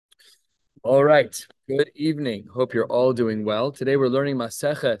All right. Good evening. Hope you're all doing well. Today we're learning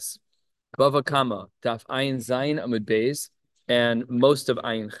Maseches, Bava Kama, Daf Ayin Zayin Amud Beis, and most of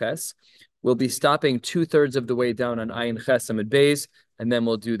Ayin Ches. We'll be stopping 2/3 of the way down on Ayin Ches Amud Beis, and then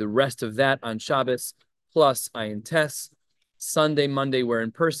we'll do the rest of that on Shabbos, plus Ayin Tes. Sunday, Monday, we're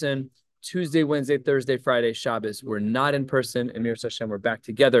in person. Tuesday, Wednesday, Thursday, Friday, Shabbos, we're not in person. Emir Sashem, we're back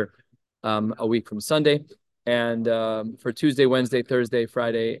together a week from Sunday. And for Tuesday, Wednesday, Thursday,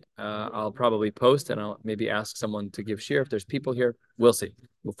 Friday, I'll probably post and I'll maybe ask someone to give shiur if there's people here. We'll see.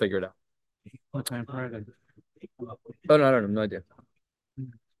 We'll figure it out. What time Friday? Oh, no, I don't know. No idea.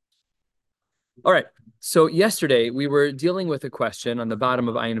 All right. So yesterday we were dealing with a question on the bottom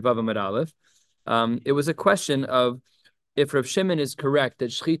of Ayin Vav Amud Aleph. It was a question of if Rav Shimon is correct that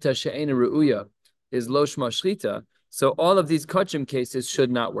shchita she'ena ru'uya is lo shma shchita, so all of these kachim cases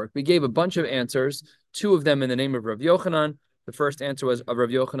should not work. We gave a bunch of answers, two of them in the name of Rav Yochanan. The first answer was of Rav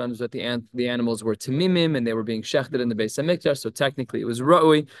Yochanan was that the animals were tamimim and they were being shechted in the Beis Hamikdash, so technically it was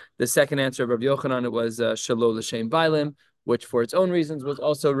ra'ui. The second answer of Rav Yochanan it was shelo l'shem bailim, which for its own reasons was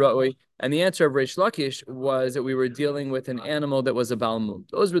also ra'ui. And the answer of Reish Lakish was that we were dealing with an animal that was a balmum.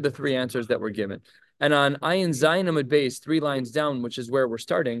 Those were the three answers that were given. And on Ayin Zayin Amud Beis, 3 lines down, which is where we're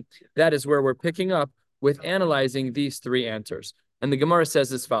starting, that is where we're picking up with analyzing these three answers. And the Gemara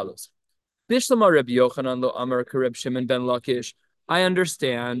says as follows. Bishlama Rabbi Yochanan lo Amar Kareb Shimon ben Lakish. I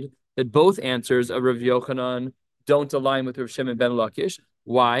understand that both answers of Rabbi Yochanan don't align with Rabbi Shimon ben Lakish.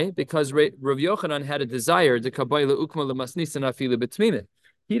 Why? Because Rabbi Yochanan had a desire to kabayla ukma lemasnisan afilu betmimin.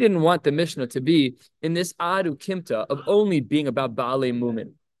 He didn't want the Mishnah to be in this adu kimta of only being about Baalei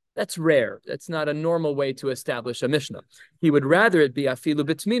Mumin. That's rare. That's not a normal way to establish a Mishnah. He would rather it be afilu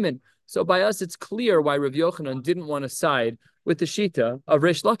betmimin. So by us, it's clear why Rav Yochanan didn't want to side with the Shita of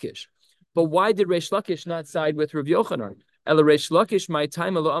Reish Lakish. But why did Reish Lakish not side with Rav Yochanan? Ela Reish Lakish, my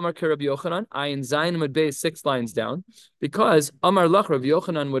time, Elo Amar Ke Rav Yochanan, Ayin Zayin Amud Beis 6 lines down, because Amar Lach, Rav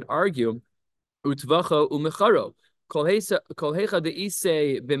Yochanan would argue, Utvacha umecharo.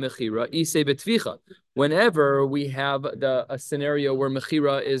 Whenever we have a scenario where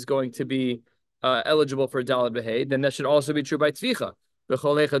mechira is going to be eligible for dalad behay, then that should also be true by tvicha.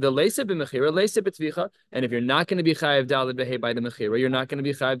 And if you're not going to be chayav dalad behay by the mechira, you're not going to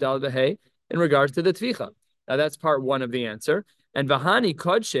be chayav dalad behay in regards to the tvicha. Now that's part one of the answer. And vahani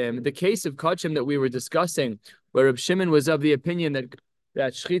kodshim, the case of kodshim that we were discussing, where Reb Shimon was of the opinion that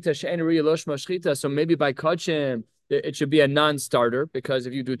shchita she'en ri loshma shchita, so maybe by kodshim it should be a non-starter, because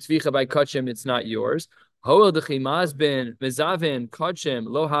if you do tvicha by kodshim, it's not yours.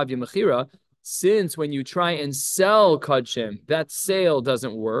 Since when you try and sell kodshim, that sale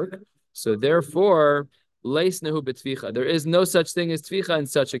doesn't work. So therefore, there is no such thing as tvicha in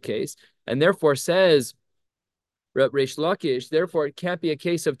such a case. And therefore says Reish Lakish, therefore it can't be a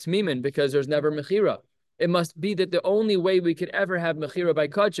case of tmimin because there's never mechira. It must be that the only way we could ever have mechira by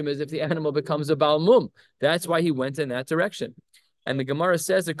kachim is if the animal becomes a balmum. That's why he went in that direction. And the Gemara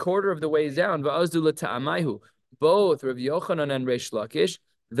says a quarter of the way down, both Rav Yochanan and Reish Lakish,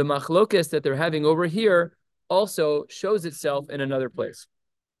 the machlokes that they're having over here also shows itself in another place.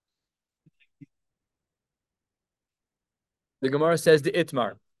 The Gemara says the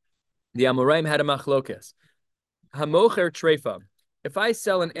Itmar. The Amoraim had a machlokes. Hamocher treifa. If I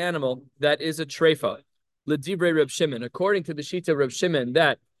sell an animal that is a treifa, L'divrei Reb Shimon, according to the Shita of Reb Shimon,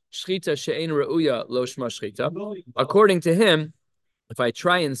 that shchita she'ein re'uya lo shma shchita. According to him, if I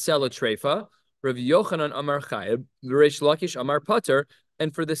try and sell a treifa, Rav Yochanan Amar Chayeb, Reish Lakish Amar Pater,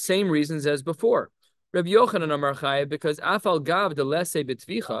 and for the same reasons as before. Rav Yochanan Amar Chayeb, because afal gav de lese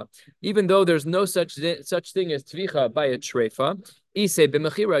betvicha, even though there's no such thing as tvicha by a treifa, ise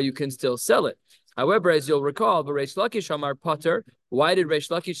b'mechira, you can still sell it. However, as you'll recall, the Reish Lakish Amar Pater. Why did Reish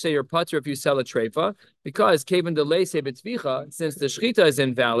Lakish say you're pater if you sell a treifa? Because kevan de leise betvicha, since the shchita is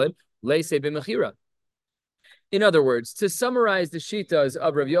invalid, leise b'mechira. In other words, to summarize the shitas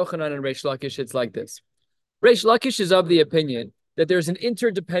of Rav Yochanan and Reish Lakish, it's like this. Reish Lakish is of the opinion that there's an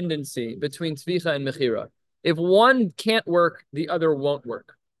interdependency between tvicha and mechira. If one can't work, the other won't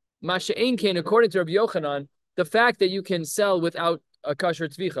work. Masha'ein kain, according to Rav Yochanan, the fact that you can sell without a kosher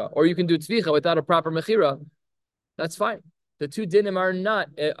tvicha, or you can do tvicha without a proper mechira, that's fine. The two dinim are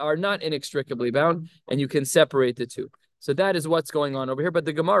not inextricably bound, and you can separate the two. So that is what's going on over here. But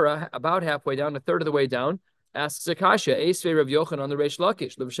the Gemara, about halfway down, a third of the way down, asks a kasha, Eisvei Rav Yochanan on the Reish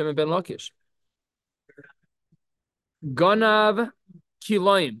Lakish, Rav Shimon ben Lakish. Ganav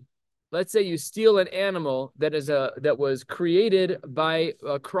kiloim. Let's say you steal an animal that was created by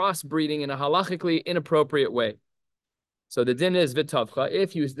crossbreeding in a halachically inappropriate way. So the din is v'tavcha.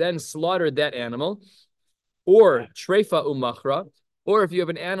 If you then slaughtered that animal, or treifa umachra, or if you have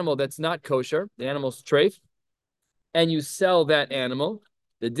an animal that's not kosher, the animal's treif, and you sell that animal,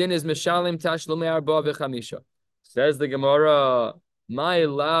 the din is mishalim tashlumei arba v'chamisha. Says the Gemara, my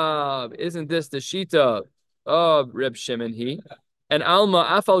love, isn't this the shita of Reb Shimon he? And Alma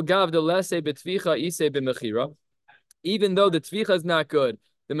afal gav de lese betvicha ise b'mechira. Even though the tvicha is not good,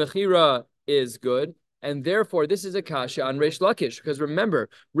 the mechira is good. And therefore, this is a kasha on Reish Lakish. Because remember,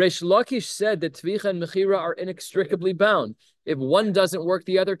 Reish Lakish said that tvicha and mechira are inextricably bound. If one doesn't work,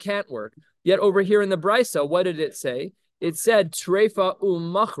 the other can't work. Yet over here in the Brisa, what did it say? It said treifa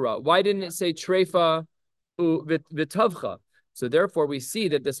machra. Why didn't it say treifa v'tavcha? So therefore, we see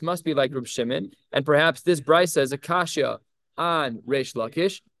that this must be like Reb Shimon, and perhaps this Brisa is a kasha on Reish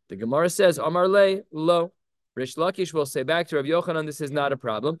Lakish. The Gemara says, Amar le lo. Reish Lakish will say back to Rav Yochanan, this is not a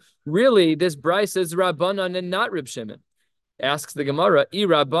problem. Really, this Brisa is Rabbanan and not Reb Shimon. Asks the Gemara, I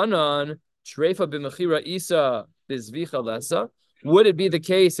Rabbanan treifa b'mechira isa b'zvicha lesa. Would it be the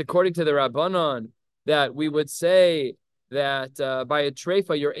case, according to the Rabbanan, that we would say that by a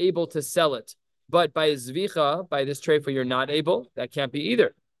treifa you're able to sell it, but by a zvicha, by this treifa you're not able? That can't be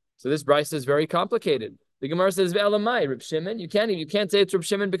either. So this Brisa is very complicated. The Gemara says, "Ve'elamai, Reb Shimon, you can't say it's Reb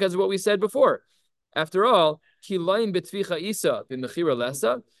Shimon because of what we said before. After all, kilayim betvicha isa b'mechira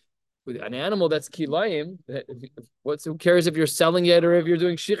lesa." With an animal that's kilayim, who cares if you're selling it or if you're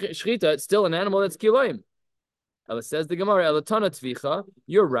doing shchita? It's still an animal that's kilayim. Ela says the Gemara, Elatana tvicha.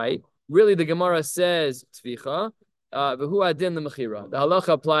 You're right. Really, the Gemara says tvicha. V'hu adin l'mechira. The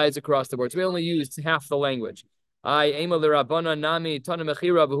halacha applies across the board. So we only used half the language. I ema l'rabbana nami tana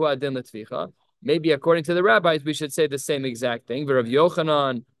mechira v'hu adin l'tvicha. Maybe according to the rabbis, we should say the same exact thing. V'Rav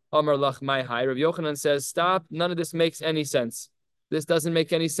Yochanan Amar lach mai hai. Rav Yochanan says, stop. None of this makes any sense. This doesn't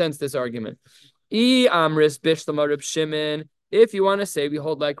make any sense, this argument. I amris bishlama Reb Shimon. If you want to say we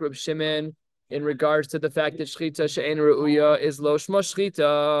hold like Reb Shimon in regards to the fact that shchita she'en re'uya is lo shma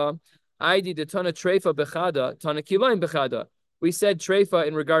shchita. Aidi de tana treifa bechada, tana kilayim bechada. We said treifa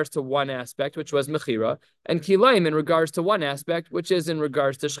in regards to one aspect, which was mechira, and kilayim in regards to one aspect, which is in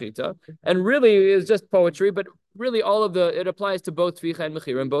regards to shchita. And really, it's just poetry, but really it applies to both tvicha and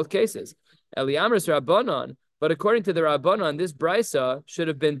mechira in both cases. Eli amris rabbanon. But according to the Rabbanon, this brisa should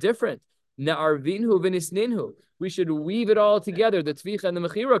have been different. Na'arvinhu v'nisninhu. We should weave it all together, the tvicha and the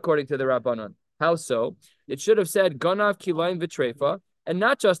mechira, according to the Rabbanon. How so? It should have said ganav kilayim v'treifa, and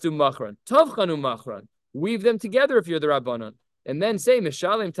not just do machran. Tavchanu machran. Weave them together if you're the Rabbanon. And then say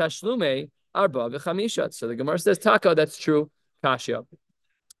mishalim tashlume arba v'chamishat. So the Gemara says taka, that's true. Kasha.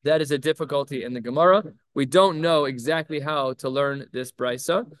 That is a difficulty in the Gemara. We don't know exactly how to learn this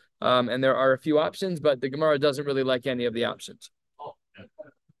brisa. And there are a few options, but the Gemara doesn't really like any of the options.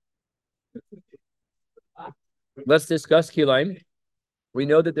 Let's discuss kilayim. We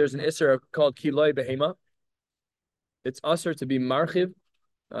know that there's an isser called kilay behema. It's usher to be marchiv.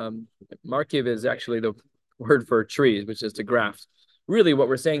 Marchiv is actually the word for trees, which is to graft. Really, what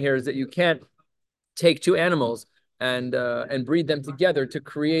we're saying here is that you can't take two animals and breed them together to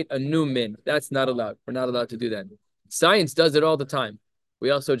create a new min. That's not allowed. We're not allowed to do that. Science does it all the time. We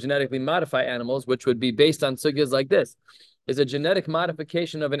also genetically modify animals, which would be based on sugyas like this. Is a genetic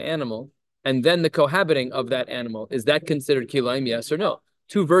modification of an animal and then the cohabiting of that animal, is that considered kilayim, yes or no?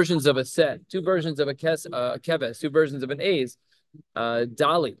 Two versions of a set, two versions of a keves, two versions of an aze,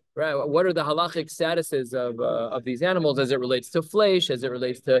 dali, right? What are the halachic statuses of these animals as it relates to flesh, as it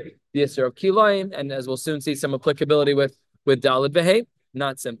relates to the isser of kilayim, and as we'll soon see some applicability with dalid behe?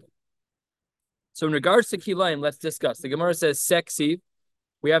 Not simple. So in regards to kilayim, let's discuss. The Gemara says seksiv.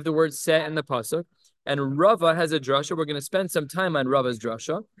 We have the word se in the pasuk, and Rava has a drasha. We're going to spend some time on Rava's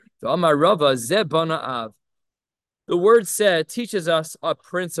drasha. So Amar Rava ze bana av. The word se teaches us a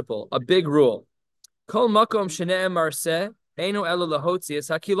principle, a big rule. Kol makom shene'emar se eino elo lahotzias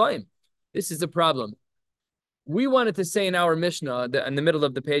hakilayim. This is the problem. We wanted to say in our Mishnah, in the middle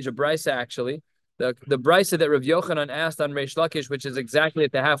of the page of Brisa, actually, the Brisa that Rav Yochanan asked on Reish Lakish, which is exactly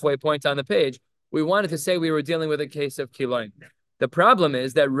at the halfway point on the page, we wanted to say we were dealing with a case of kilayim. The problem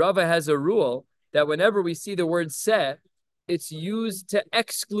is that Rava has a rule that whenever we see the word se, it's used to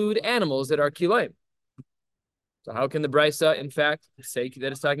exclude animals that are kilayim. So how can the Brisa, in fact, say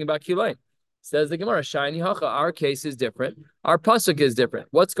that it's talking about kilayim? Says the Gemara, Shani Hacha, our case is different. Our pasuk is different.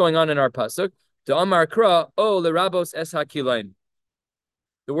 What's going on in our pasuk? To Amar Kra, O lerabos es ha-kilayim.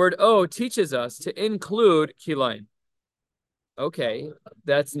 The word O teaches us to include kilayim. Okay,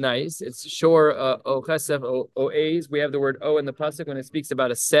 that's nice. It's sure o chesef o a's. We have the word o in the pasuk when it speaks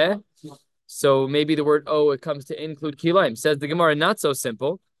about a se. So maybe the word o, it comes to include kilayim. Says the Gemara, not so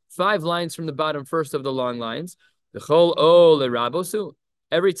simple. 5 lines from the bottom, first of the long lines. The chol o lerabosu.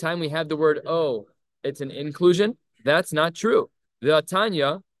 Every time we have the word o, it's an inclusion. That's not true. The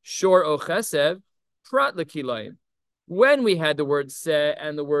Tanya, shor o chesev, prat lekilayim. When we had the word se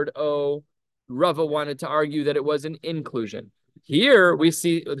and the word o, Rava wanted to argue that it was an inclusion. Here we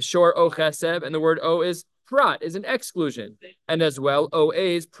see the shor o chesev and the word o is prat, is an exclusion. And as well, o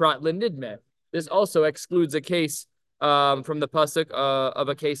is prat lenidme. This also excludes a case from the pasuk of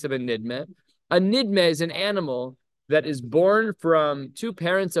a case of a nidme. A nidme is an animal that is born from two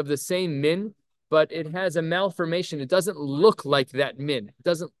parents of the same min, but it has a malformation. It doesn't look like that min. It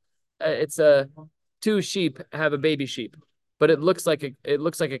doesn't. It's a two sheep have a baby sheep, but it looks like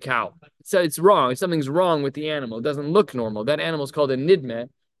a cow. So it's wrong. Something's wrong with the animal. It doesn't look normal. That animal is called a nidme,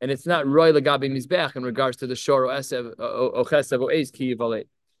 and it's not roy legabi mizbech in regards to the shor o esev o chesev o eis ki yivalei.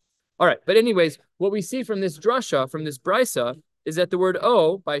 All right, but anyways, what we see from this drasha, from this brisa, is that the word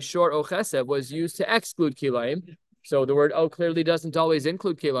o by shor o chesev was used to exclude kilayim. So the word o clearly doesn't always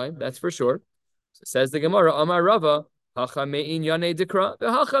include kilayim. That's for sure. So says the Gemara, Amar Rava, hacha me'in yanei dekra,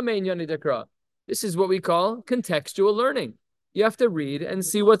 v'hacha me'in yanei dekra. This is what we call contextual learning. You have to read and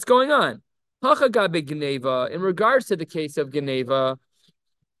see what's going on. Hacha gabe geneva, in regards to the case of geneva,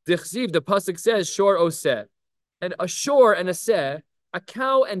 dichziv, the pasuk says shor oseh, and a shor and a seh, a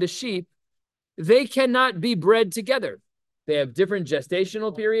cow and a sheep, they cannot be bred together. They have different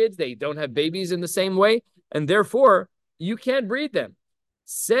gestational periods. They don't have babies in the same way, and therefore you can't breed them.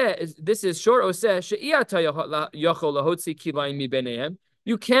 This is shor oseh she'iyata yachol lahotzi kilayim mibenehem.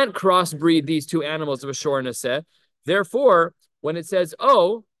 You can't crossbreed these two animals of a shor and a seh. Therefore, when it says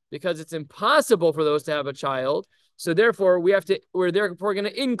oh, because it's impossible for those to have a child, so therefore we're going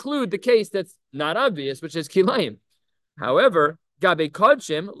to include the case that's not obvious, which is kilayim. However, gabe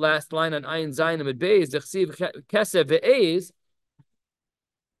kodshim, last line on ayin zayin amid beis, dechsiv kesev ve'ez,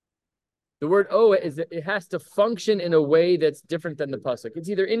 the word "o" it has to function in a way that's different than the pasuk. It's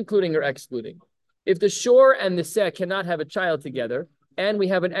either including or excluding. If the shor and the seh cannot have a child together, and we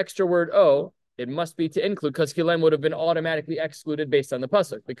have an extra word "o," it must be to include, because kilayim would have been automatically excluded based on the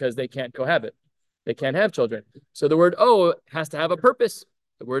pasuk, because they can't cohabit, they can't have children. So the word "o" has to have a purpose.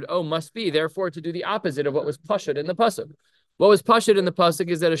 The word "o" must be therefore to do the opposite of what was pashut in the pasuk. What was pashut in the pasuk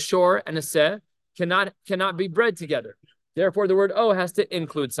is that a shor and a seh cannot be bred together. Therefore, the word "o" has to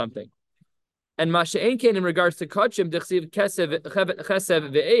include something. And masha'enken in regards to kachim dechsiv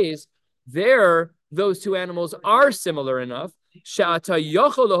chesev ve'ez, there those two animals are similar enough. She'ata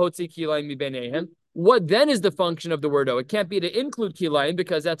yachol lahotzi kilayim mibenehem. What then is the function of the word "o"? It can't be to include kilayim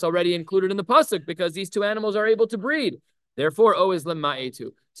because that's already included in the pasuk, because these two animals are able to breed. Therefore, "o" is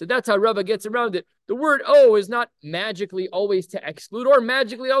lema'etu. So that's how Rava gets around it. The word "o" is not magically always to exclude or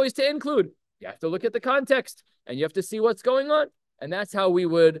magically always to include. You have to look at the context and you have to see what's going on. And that's how we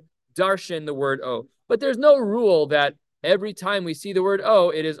would darshan the word "o." But there's no rule that every time we see the word "o,"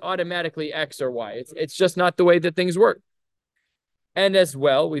 it is automatically X or Y. It's just not the way that things work. And as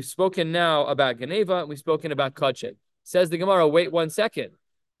well, we've spoken now about Geneva and we've spoken about Kachin. Says the Gemara, wait 1 second.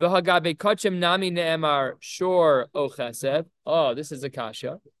 V'hagabe kachim nami ne'emar shor o chesev. Oh, this is a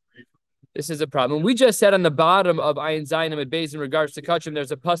kasha. This is a problem. We just said on the bottom of ayin zayin amid beis in regards to kachim,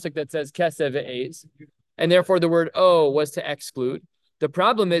 there's a pasuk that says kesev ve'ez, and therefore the word "o" was to exclude. The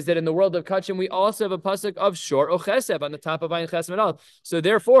problem is that in the world of kachim, we also have a pasuk of shor o chesev on the top of ayin ches medal. So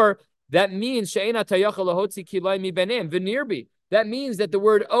therefore, that means she'ena tayachal lahotzi kilay mi benem v'nirbi. That means that the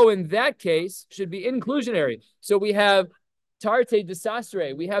word "o" in that case should be inclusionary. So we have tarte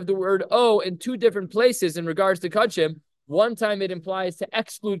desastre. We have the word "o" in two different places in regards to kachim. One time it implies to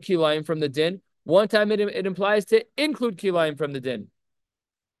exclude kilayim from the din. One time it implies to include kilayim from the din.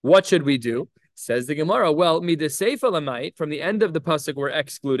 What should we do? Says the Gemara. Well, midaseifa lamait, from the end of the pasuk we're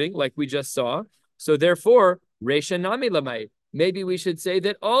excluding, like we just saw. So therefore, reisha nami lamait. Maybe we should say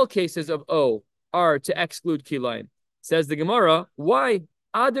that all cases of "o" are to exclude kilayim. Says the Gemara. Why?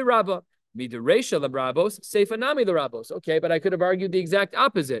 Adirabba. Midaresha labrabos, seifa nami larabos. Okay, but I could have argued the exact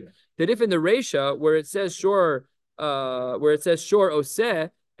opposite. That if in the Resha, where it says shor oseh,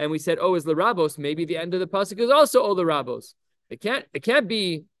 and we said "o" is larabos, maybe the end of the pasuk is also "o" larabos. It can't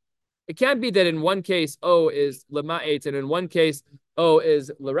be that in one case "o" is lama'et and in one case "o" is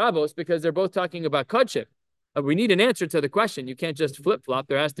larabos, because they're both talking about kachim. We need an answer to the question. You can't just flip-flop.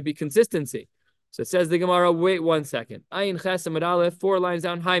 There has to be consistency. So it says the Gemara, wait 1 second. Ayin ches amud aleph, 4 lines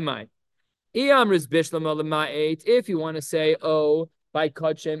down, Haimai. If you want to say "o" by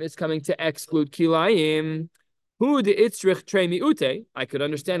kachim is coming to exclude kilayim, hu de itzrich tre miute, I could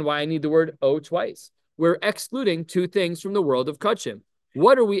understand why I need the word "o" twice. We're excluding two things from the world of kachim.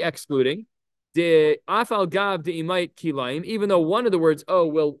 What are we excluding? De afal gav de imait kilayim, even though one of the words "o"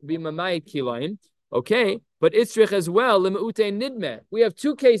 will be mamait kilayim. Okay, but itzrich as well, limute nidme. We have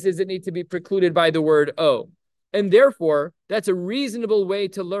two cases that need to be precluded by the word "o." And therefore, that's a reasonable way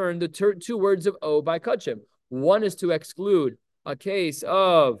to learn the two words of O by kachim. One is to exclude a case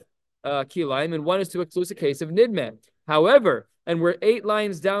of kilaim, and one is to exclude a case of nidmeh. However, and we're 8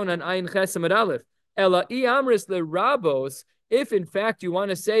 lines down on Ayin Ches Amud Aleph, Ela I Amris le Rabos, if in fact you want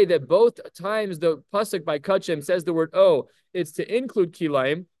to say that both times the pasuk by kachim says the word O, it's to include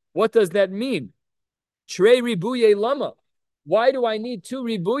kilaim, what does that mean? Trei ribuye lama. Why do I need 2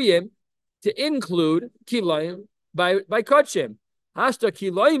 ribuyim to include kilayim by kachim? Hashta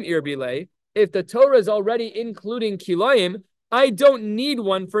kilayim irbile. If the Torah is already including kilayim, I don't need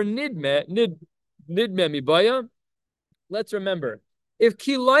one for nidme mibaya. Let's remember, if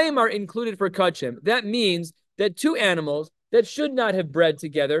kilayim are included for kachim, that means that 2 animals that should not have bred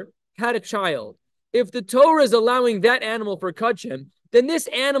together had a child. If the Torah is allowing that animal for kachim, then this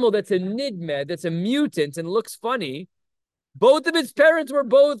animal that's a nidme, that's a mutant and looks funny, both of its parents were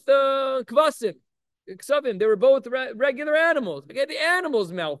both kvasim, ksavim. They were both regular animals. Okay, the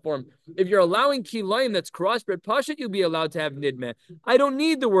animals malformed. If you're allowing kilayim that's crossbred pashut, you'll be allowed to have nidme. I don't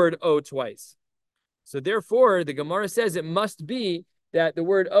need the word O twice. So therefore, the Gemara says it must be that the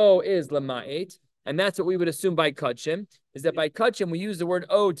word O is lama'et, and that's what we would assume by kachim, is that by kachim we use the word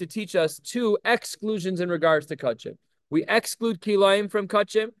O to teach us 2 exclusions in regards to kachim. We exclude kilayim from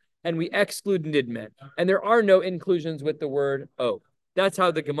kachim, and we exclude nidme. And there are no inclusions with the word O. That's how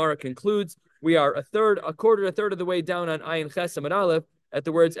the Gemara concludes. We are a third of the way down on Ayin Ches Amud Aleph at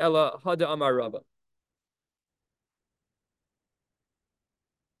the words Ela Hada Amar Rava.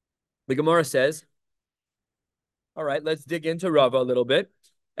 The Gemara says, all right, let's dig into Rava a little bit.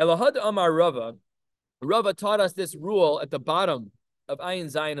 Ela Hada Amar Rava. Rava taught us this rule at the bottom of Ayin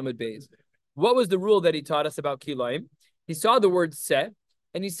Zayin Amud Beis. What was the rule that he taught us about kilayim? He saw the word se,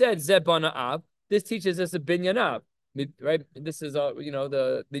 and he said, Zebana Av. This teaches us a binyan Av, right? This is,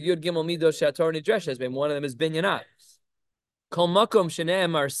 the Yud Gimel Midos Shator Nidresh has been. One of them is binyan Av. Kol makom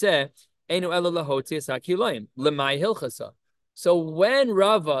shene'emar se, enu ela lahotias hakilayim, lemai hilchasa. So when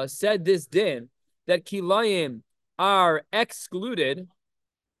Rava said this din, that kilayim are excluded,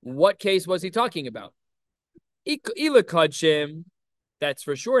 what case was he talking about? Ila kachim, that's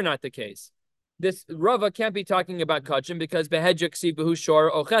for sure not the case. This Rava can't be talking about kachim because behedrik sibahu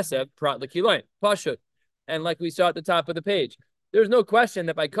shor ochesev prat lekilayim pashut, and like we saw at the top of the page, there's no question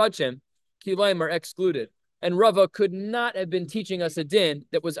that by kachim kilayim are excluded, and Rava could not have been teaching us a din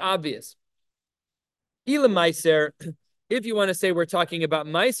that was obvious. Ila meiser, if you want to say we're talking about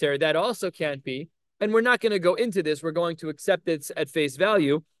meiser, that also can't be, and we're not going to go into this. We're going to accept it at face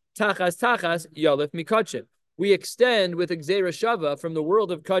value. Tachas yalif mikachim. We extend with Gzeira Shava from the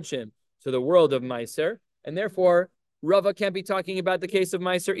world of kachim to the world of Meiser, and therefore Rava can't be talking about the case of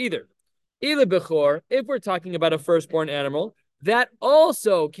Meiser either. Ila Bechor, if we're talking about a firstborn animal, that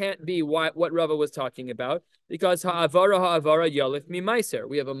also can't be what Rava was talking about, because ha'avara yalif mi Meiser.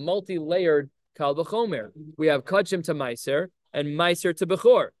 We have a multi-layered kal v'chomer. We have kachim to Meiser and Meiser to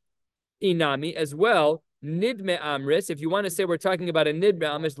Bechor. Inami as well. Nidme amris. If you want to say we're talking about a nidme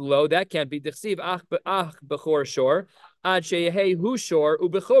amris, lo, that can't be. Dechsiv ach bechor shor. Ad sheyehi hu shor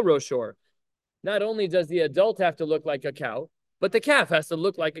ubechoro shor. Not only does the adult have to look like a cow, but the calf has to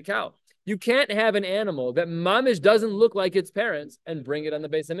look like a cow. You can't have an animal that mamish doesn't look like its parents and bring it on the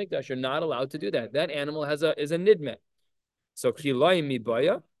Beis Hamikdash. You're not allowed to do that. That animal is a nidme. So kilayim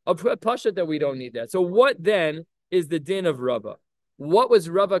mibaya, a pasha that we don't need that. So what then is the din of Rava? What was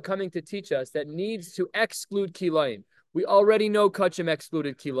Rava coming to teach us that needs to exclude kilayim? We already know kachim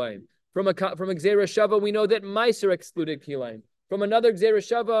excluded kilayim. From a Gzeira Shava, we know that Meiser excluded kilayim. From another Gzeira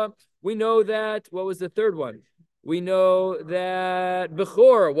Shava, we know that, what was the third one? We know that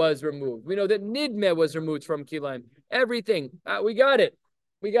Bechor was removed. We know that Nidme was removed from kilayim. Everything. We got it.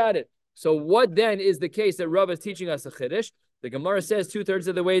 So what then is the case that Rava is teaching us a chiddush? The Gemara says 2/3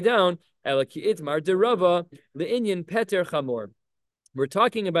 of the way down, Ela ki itmar de Rava le'inyan peter chamor. We're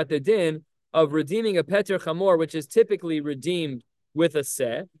talking about the din of redeeming a peter chamor, which is typically redeemed with a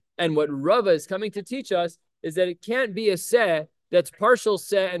seh. And what Rava is coming to teach us is that it can't be a seh that's partial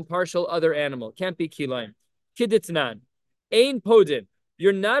seh and partial other animal. It can't be kilayim. Kiditnan. Ein podin.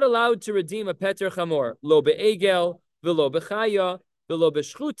 You're not allowed to redeem a peter chamor. Lo be'egel, v'lo b'chaya, v'lo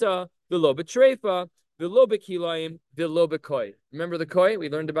b'shchuta, v'lo b'treifa, v'lo b'kilayim, v'lo b'koi. Remember the koi? We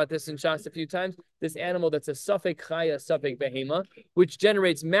learned about this in Shas a few times. This animal that's a suffik chaya, suffik behema, which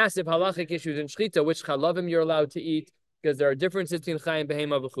generates massive halachic issues in shchita, which chalavim you're allowed to eat, because there are differences between chaya and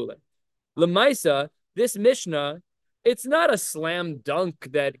behema v'chule. Lemaisa, this Mishnah, it's not a slam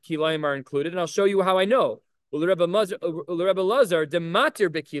dunk that kilayim are included, and I'll show you how I know. Rebbe Lazar, dematir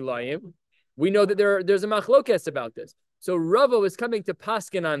bekilayim. We know that there's a machlokes about this. So Rava was coming to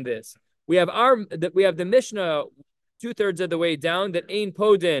paskin on this We have the Mishnah 2/3 of the way down that Ein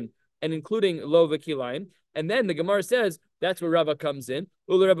Podin and including Lo V'Kilayim. And then the Gemara says that's where Rava comes in.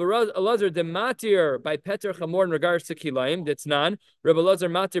 Ul Rabbi Elazar de Matir by Peter Chamor in regards to Kilayim. That's non. Rabbi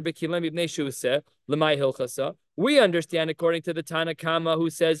Elazar Matir be Kilayim ibnei Shuseh l'may hilchasa. We understand according to the Tana Kama who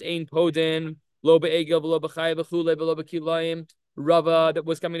says Ein Podin Lo Be'egel Lo B'Chay B'Chule Lo B'Kilayim. Rava that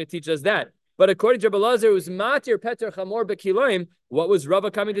was coming to teach us that. But according to Rabbi Elazar, who's Matir Peter Chamor beKilayim, what was Rava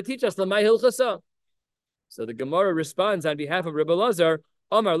coming to teach us? L'may hilchasa. So the Gemara responds on behalf of Rabbi Elazar.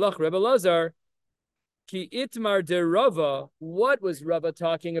 Amar lach Rabbi Elazar. Ki itmar de Rava, what was Rava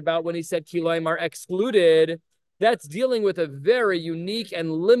talking about when he said kilayim are excluded? That's dealing with a very unique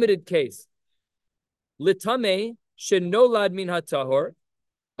and limited case. Litame shenolad min hatahor,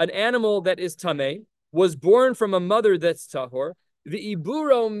 an animal that is tame, was born from a mother that's tahor. The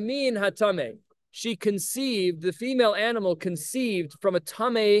iburo min hatame, she conceived, the female animal conceived from a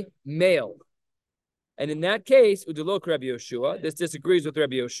tame male. And in that case, udulok Rabbi Yoshua, this disagrees with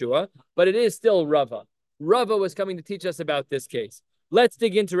Rabbi Yoshua, but it is still Rava. Rava was coming to teach us about this case. Let's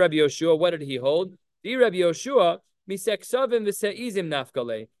dig into Rabbi Yoshua. What did he hold? The Rabbi Yoshua, miseksavim v'seizim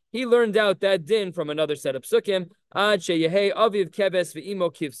nafkale. He learned out that din from another set of psukim. Ad sheyehei aviv keves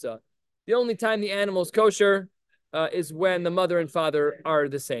v'imo kivsa. The only time the animal is kosher is when the mother and father are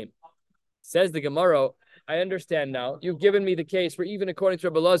the same. Says the Gemara, I understand now. You've given me the case where even according to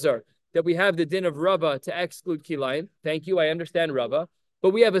Rabbi Elazar, that we have the din of Rava to exclude kilayim. Thank you, I understand Rava. But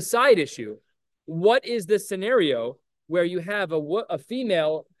we have a side issue. What is the scenario where you have a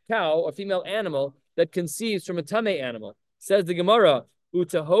female cow, a female animal that conceives from a tamei animal? Says the Gemara,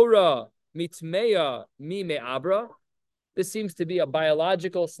 utahora mitmeya mi me'abra. This seems to be a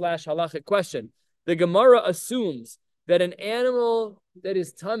biological / halachic question. The Gemara assumes that an animal that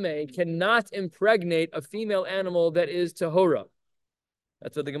is tamei cannot impregnate a female animal that is tahora.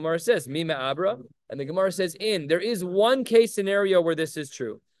 That's what the Gemara says, mi me'abra. And the Gemara says there is one case scenario where this is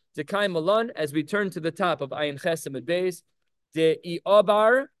true. Zekai Malan, as we turn to the top of Ayin Ches Amud Beis, de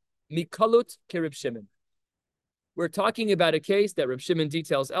I'abar mikalut kerib Shimon. We're talking about a case that Reb Shimon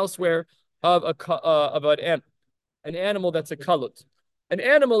details elsewhere of an animal that's a kalut. An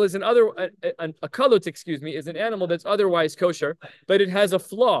animal is a kalut, is an animal that's otherwise kosher, but it has a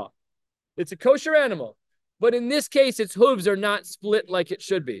flaw. It's a kosher animal, but in this case, its hooves are not split like it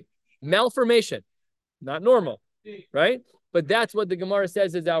should be. Malformation, not normal, right? But that's what the Gemara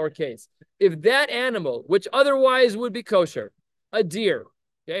says is our case. If that animal, which otherwise would be kosher, a deer,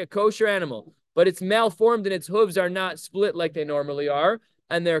 okay, a kosher animal, but it's malformed and its hooves are not split like they normally are,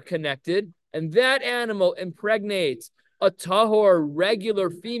 and they're connected, and that animal impregnates a tahor regular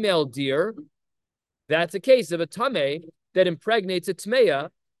female deer, that's a case of a tameh that impregnates a tmeya,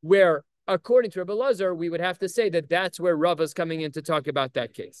 where according to Rabbi Elazar, we would have to say that that's where Rava's coming in to talk about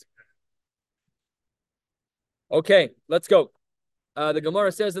that case. Okay, let's go. The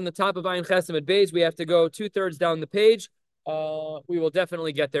Gemara says in the top of Ayin Ches Amud Beis, we have to go 2/3 down the page. We will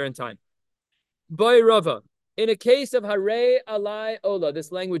definitely get there in time. Boy Rava, in a case of Harei Alai Ola, this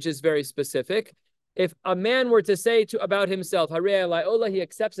language is very specific. If a man were to say about himself, Harei Alai Ola, he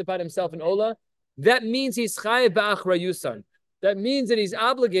accepts upon himself an Ola, that means he's Chayev Ba'achrayusan. That means that he's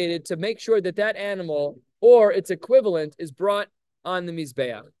obligated to make sure that that animal or its equivalent is brought on the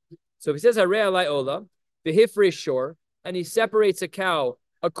Mizbeach. So if he says Harei Alai Ola, Behifri shor, and he separates a cow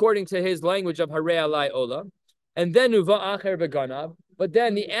according to his language of Harei Alai Ola, and then Uva Acher Beganav, but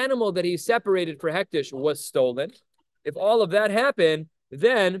then the animal that he separated for Hektish was stolen. If all of that happened,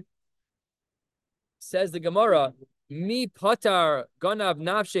 then says the Gemara, Mi Patar Ganav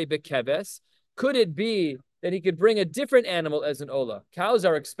Nafshe Bekeves, could it be that he could bring a different animal as an Ola? Cows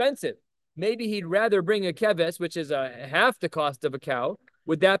are expensive. Maybe he'd rather bring a keves, which is half the cost of a cow.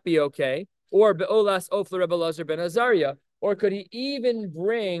 Would that be okay? Or be'olas ofla Rebbe Lazar ben Azariah, or could he even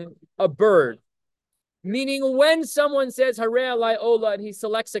bring a bird? Meaning, when someone says Harei Alai Ola and he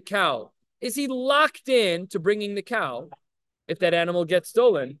selects a cow, is he locked in to bringing the cow if that animal gets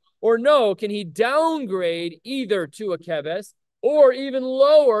stolen? Or no, can he downgrade either to a keves or even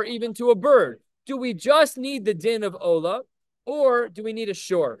lower, even to a bird? Do we just need the din of Ola, or do we need a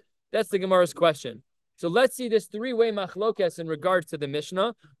shiur? That's the Gemara's question. So let's see this three-way machlokes in regards to the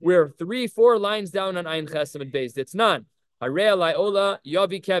Mishnah. We're 3-4 lines down on Ayin Ches Amud Beis. It's none. Harei Alai Ola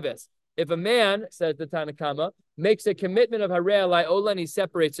yavi keves. If a man, says the Tanakama, makes a commitment of Harei Alai Ola and he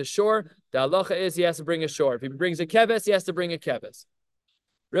separates a shiur, the halacha is he has to bring a shiur. If he brings a keves, he has to bring a keves.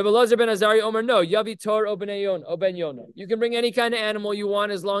 Rebbe Lazar ben Azariah Omer, no, yavi tor o ben yona. You can bring any kind of animal you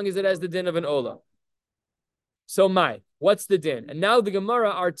want as long as it has the din of an Ola. So what's the din? And now the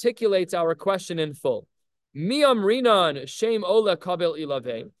Gemara articulates our question in full. Mi amrinan shem ola kabel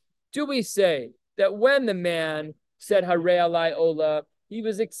ilave. Do we say that when the man said Harei alai ola, he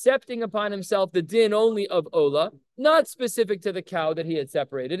was accepting upon himself the din only of ola, not specific to the cow that he had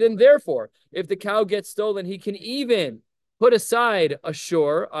separated, and therefore, if the cow gets stolen, he can even put aside a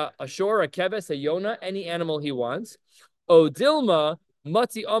shiur, a keves, a yona, any animal he wants. O dilma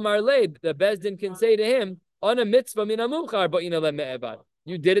matzi omar leib, the bezdin can say to him, on a mitzvah min amumchar, but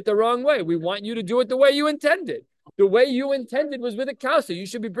you did it the wrong way. We want you to do it the way you intended. The way you intended was with a cow, so you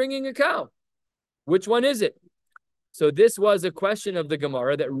should be bringing a cow. Which one is it? So this was a question of the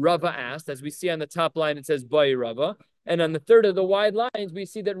Gemara that Rava asked. As we see on the top line, it says Bai Rava. And on the third of the wide lines, we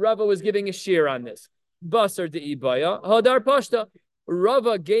see that Rava was giving a shiur on this. Basar de Ibaya, Hadar Pashta.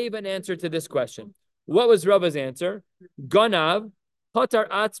 Rava gave an answer to this question. What was Rava's answer? Ganav, Patar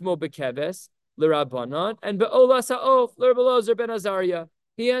Atzmo Bekeves, L'Rabbanan, and Be'ola Sa'of, L'Rabbelozer Ben Azariah.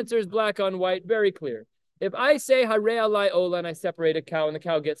 He answers black on white, very clear. If I say Harei alai ola and I separate a cow and the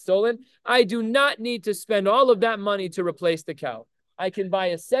cow gets stolen, I do not need to spend all of that money to replace the cow. I can buy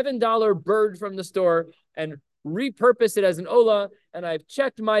a $7 bird from the store and repurpose it as an ola, and I've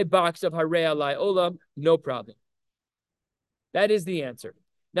checked my box of Harei alai ola, no problem. That is the answer.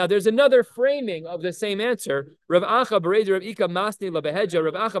 Now, there's another framing of the same answer. Rav Acha Bereder Rav Ika Masni Labeheja.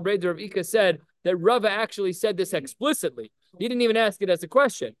 Rav Acha Bereder Rav Ika said that Rava actually said this explicitly. He didn't even ask it as a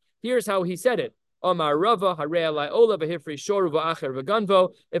question. Here's how he said it. Omar Rava Harei alai ola v'hifri shor v'acher v'ganvo.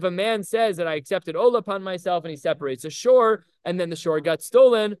 If a man says that I accepted ola upon myself and he separates a shor and then the shor got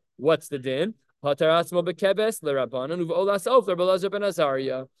stolen, what's the din?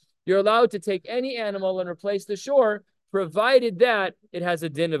 You're allowed to take any animal and replace the shor, provided that it has a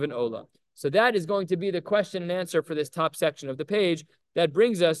din of an ola. So that is going to be the question and answer for this top section of the page. That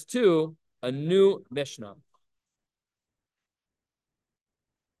brings us to a new Mishnah.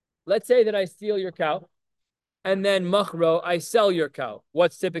 Let's say that I steal your cow, and then machro, I sell your cow.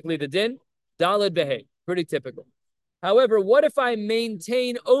 What's typically the din? Daled behe, pretty typical. However, what if I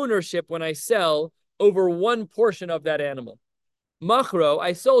maintain ownership when I sell over one portion of that animal? Machro,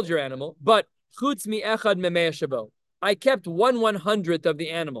 I sold your animal, but chutz mi echad memei shabo, I kept 1/100th of the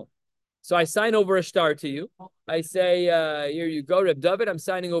animal. So I sign over a shtar to you. I say, here you go, Reb David, I'm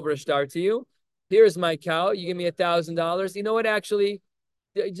signing over a shtar to you. Here's my cow. You give me $1,000. You know what, actually,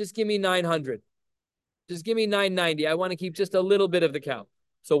 just give me 900. Just give me 990. I want to keep just a little bit of the cow.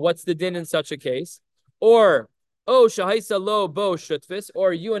 So what's the din in such a case? Or, oh, shahaisa lo bo shutfis,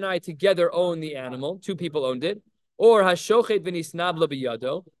 or you and I together own the animal. Two people owned it. Or hashochet v'nisnab lo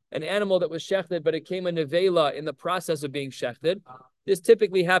biyado, an animal that was shechted, but it came a nevela in the process of being shechted. This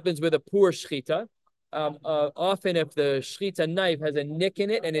typically happens with a poor shchita. Often if the shchita knife has a nick in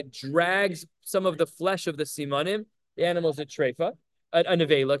it and it drags some of the flesh of the simanim, the animal's a treifa, a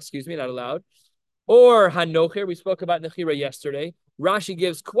nevela, excuse me, not allowed. Or hanocher, we spoke about nechira yesterday. Rashi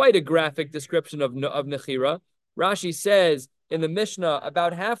gives quite a graphic description of nechira. Rashi says in the Mishnah,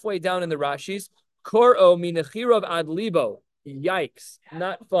 about halfway down in the Rashis, koro mi nechirav ad libo. Yikes,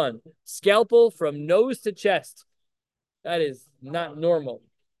 not fun. Scalpel from nose to chest. That is not normal.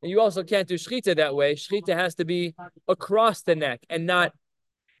 And you also can't do shchita that way. Shchita has to be across the neck and not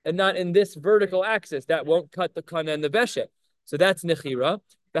in this vertical axis. That won't cut the kana and the veshet. So that's nechira.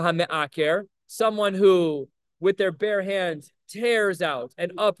 V'hame'aker, someone who, with their bare hands, tears out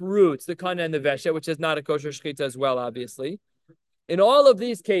and uproots the kana and the veshet, which is not a kosher shchita as well, obviously. In all of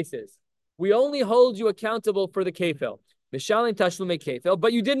these cases, we only hold you accountable for the kefil. Mishalem tashlumei kefil,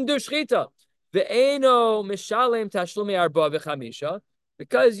 but you didn't do shchita. Ve'eno mishalem tashlumei arba v'chamisha,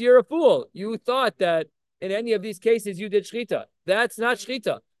 because you're a fool. You thought that in any of these cases you did shchita. That's not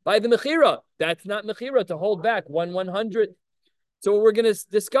shchita. By the mechira, that's not mechira, to hold back 1/100. So what we're going to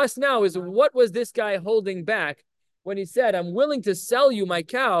discuss now is, what was this guy holding back when he said, I'm willing to sell you my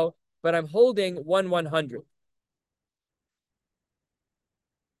cow, but I'm holding 1/100.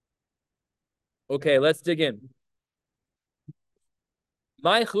 Okay, let's dig in.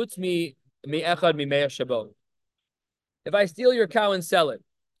 My chutz mi echad mi mea shabot. If I steal your cow and sell it,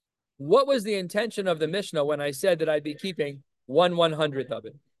 what was the intention of the Mishnah when I said that I'd be keeping 1/100th of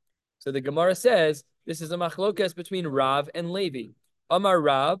it? So the Gemara says this is a machlokas between Rav and Levi. Amar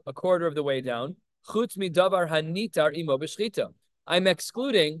Rav, a quarter of the way down, chutz mi davar hanitar imo b'shchita. I'm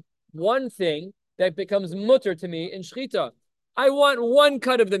excluding one thing that becomes mutter to me in shchita. I want one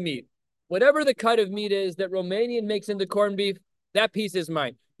cut of the meat. Whatever the cut of meat is that Romanian makes into corned beef, that piece is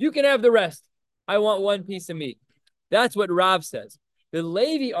mine. You can have the rest. I want one piece of meat. That's what Rav says. The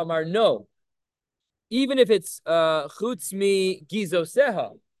Levi Amar, no. Even if it's chutz mi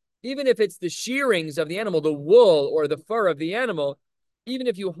gizoseha, even if it's the shearings of the animal, the wool or the fur of the animal, even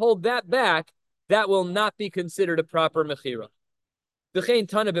if you hold that back, that will not be considered a proper mechira. V'chein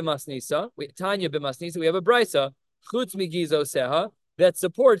Tana b'masnisa, Tanya b'masnisa, we have a brisa, chutz migizo seha, that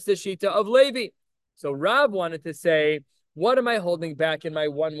supports the shita of Levi. So Rav wanted to say, what am I holding back in my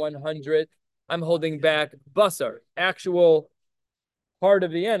 1/100th? I'm holding back basar, actual part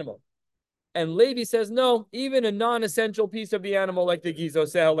of the animal. And Levi says, no, even a non-essential piece of the animal like the gizo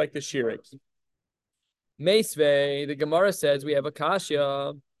seha, like the shirix. Meisvei, the Gemara says, we have a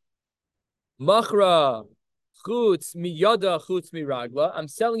kasha. Machra, chutz miyada, chutz miragla. I'm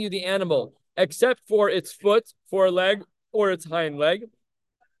selling you the animal, except for its foot, foreleg, or its hind leg,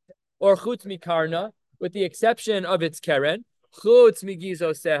 or chutz mikarna, with the exception of its keren, chutz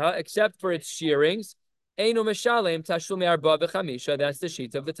migizo seha, except for its shearings. Eino meshalem tashlumi arba v'chamisha. That's the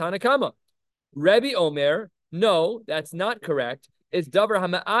sheet of the Tanakama. Rebbe Omer, no, that's not correct. It's davar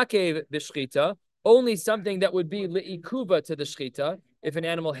hama'akev b'shchita, only something that would be li'ikuva to the shchita. If an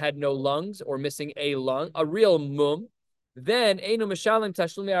animal had no lungs or missing a lung, a real mum, then einu mishalim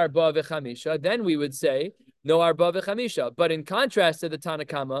tashlumi arba v'chamisha. Then we would say no arba v'chamisha. But in contrast to the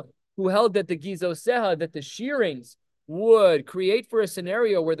Tanakama, who held that the gizo seha, that the shearings would create for a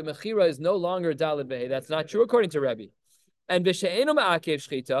scenario where the mechira is no longer daled behe. That's not true according to Rebbe. And b'she'enu ma'akev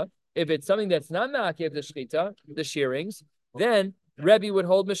shchita, if it's something that's not ma'akev the shchita, the shearings, then Rebbe would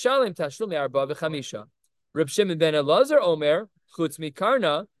hold mishalim tashlumi arba v'chamisha. Reb Shimon ben Elazar Omer chutz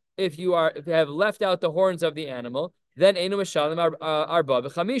mikarna. If you have left out the horns of the animal, then einu mishalim arba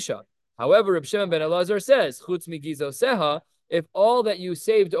v'chamisha. However, Reb Shimon ben Elazar says chutz migizo seha. If all that you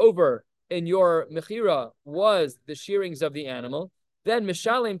saved over in your mechira was the shearings of the animal, then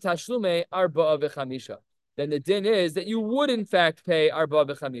mishalim tashlume arba v'chamisha. Then the din is that you would in fact pay arba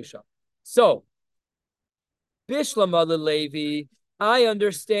v'chamisha. So, bishlama Levi, I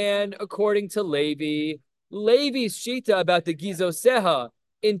understand according to Levi's shita about the gizo seha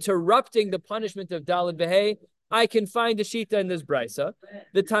interrupting the punishment of daled behe. I can find a shita in this brisa.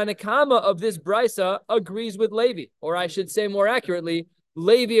 The Tanakama of this brisa agrees with Levi, or I should say more accurately,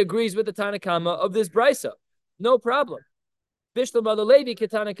 Levi agrees with the Tanakama of this brisa. No problem. Bishlama Levi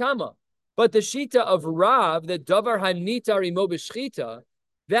ketanakama. But the shita of Rav, the davar hanita imo b'shchita,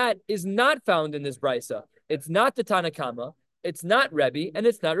 that is not found in this brisa. It's not the Tanakama, it's not Rebbe, and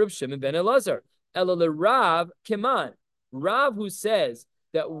it's not Reb Shimon ben Elazar. Ela Rav Kiman. Rav who says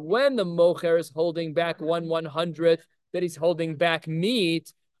that when the mocher is holding back 1/100th, that he's holding back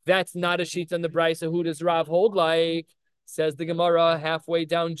meat, that's not a shita in the brisa. Who does Rav hold like? Says the Gemara halfway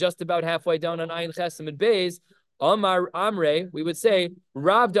down, just about halfway down on Ayin Chesem and Beis. Amar Amre, we would say,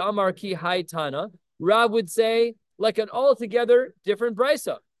 Rav de Amar ki Haitana. Rav would say, like an altogether different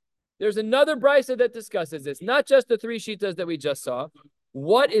brisa. There's another brisa that discusses this, not just the three shitas that we just saw.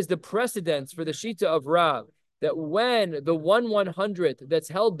 What is the precedence for the shita of Rav? That when the 1/100th that's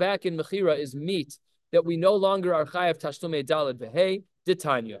held back in mechira is meat, that we no longer are chayav tashlume daled v'hei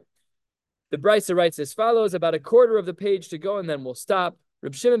ditanya. The brisa writes as follows, about a quarter of the page to go, and then we'll stop.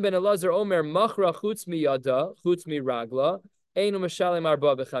 Reb Shimon ben Elazar Omer machra chutz mi yada chutz mi ragla einu mishalim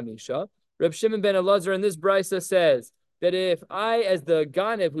arba v'chamisha. Reb Shimon ben Elazar in this brisa says that if I, as the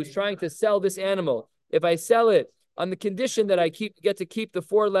ganev who's trying to sell this animal, if I sell it on the condition that I get to keep the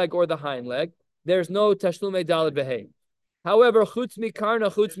foreleg or the hind leg, there's no tashlume daled v'hei. However, chutz mi karna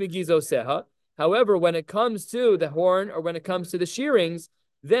chutz mi gizo seha. However, when it comes to the horn or when it comes to the shearings,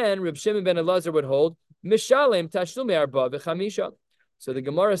 then Reb Shimon ben Elazar would hold mishalem tashlume arba v'chamisha. So the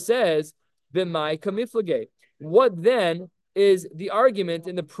Gemara says, b'mai kamiflage. What then is the argument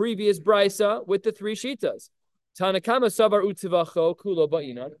in the previous brisa with the three shitas? Tanakama savar utzivacho kulo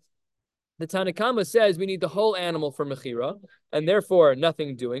ba'inan. The Tanakama says we need the whole animal for mechira, and therefore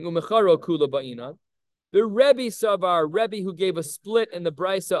nothing doing. Umecharo kulo ba'inan. The Rebbe savar, Rebbe who gave a split in the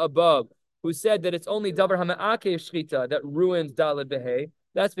brisa above, who said that it's only davar hama'ake shchita that ruins daled behe.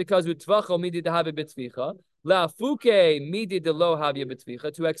 That's because utvacho midi dehabe b'tzvicha. La fuke midi de lo havya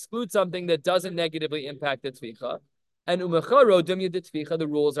b'tzvicha, to exclude something that doesn't negatively impact the tzvicha. And umecharo dumya de tzvicha, the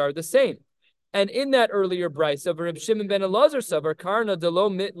rules are the same. And in that earlier brisa of Reb Shimon ben Elazar savar karna de lo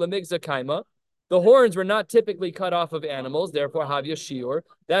lemigza kaima, the horns were not typically cut off of animals, therefore havya shiur.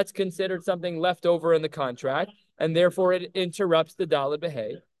 That's considered something left over in the contract, and therefore it interrupts the daled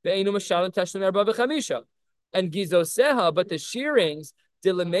behe. Ve'enu mashalim tashlim arba v'chamisha. And gizo seha, but the shearings,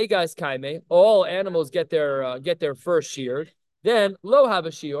 dilemegas kaime, all animals get their first sheared. Then lo have a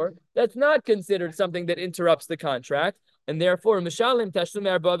shiur. That's not considered something that interrupts the contract, and therefore mishalim tashlim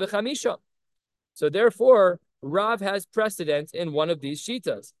arba v'chamisha. So therefore, Rav has precedence in one of these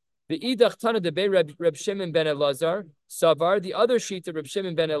shitas. The idach tana de Reb Shimon ben Elazar savar. The other shita, Reb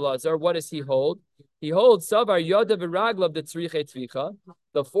Shimon ben Elazar, what does he hold? He holds savar yada v'raglav the tzriche tzvicha.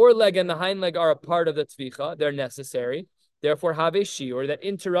 The foreleg and the hind leg are a part of the tzvicha; they're necessary. Therefore, have a shiur that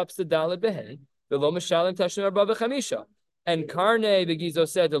interrupts the daled behe. The lo mishalim tashlim arba v'chamisha. And karne begizo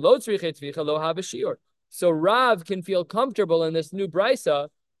said the lo tzrichet tvicha lo have a shiur. So Rav can feel comfortable in this new brisa,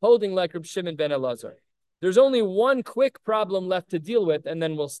 holding like Reb Shimon ben Elazar. There's only one quick problem left to deal with, and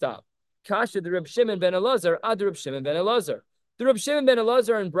then we'll stop. Kasha the Reb Shimon ben Elazar, ad Reb Shimon ben Elazar. The Reb Shimon ben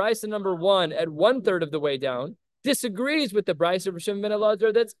Elazar in brisa number 1 at 1/3 of the way down disagrees with the brisa of Reb Shimon ben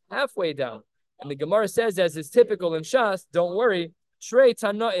Elazar that's halfway down. And the Gemara says, as is typical in Shas, don't worry, Shrei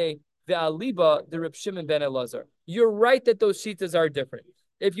Tanae ve'aliba the Reb Shimon ben Elazar. You're right that those shitas are different.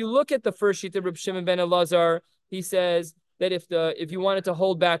 If you look at the first shita of Reb Shimon ben Elazar, he says that if you wanted to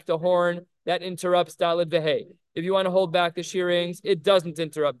hold back the horn, that interrupts daled vehe. If you want to hold back the shearings, it doesn't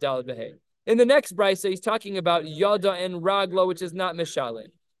interrupt daled vehe. In the next brisa, he's talking about yada and ragla, which is not mishalin,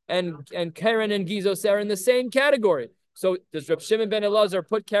 and Karen and Gizos are in the same category. So does Reb Shimon ben Elazar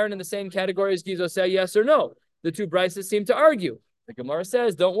put Karen in the same category as Gizos? Yes or no? The two brises seem to argue. The Gemara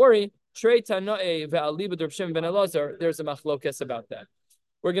says, don't worry. Trei Tanae ve'aliba Reb Shimon ben Elazar. There's a machlokes about that.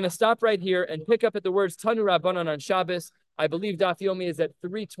 We're going to stop right here and pick up at the words Tanu Rabbanan on Shabbos. I believe Daf Yomi is at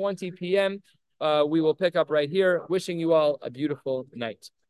 3:20 p.m. We will pick up right here. Wishing you all a beautiful night.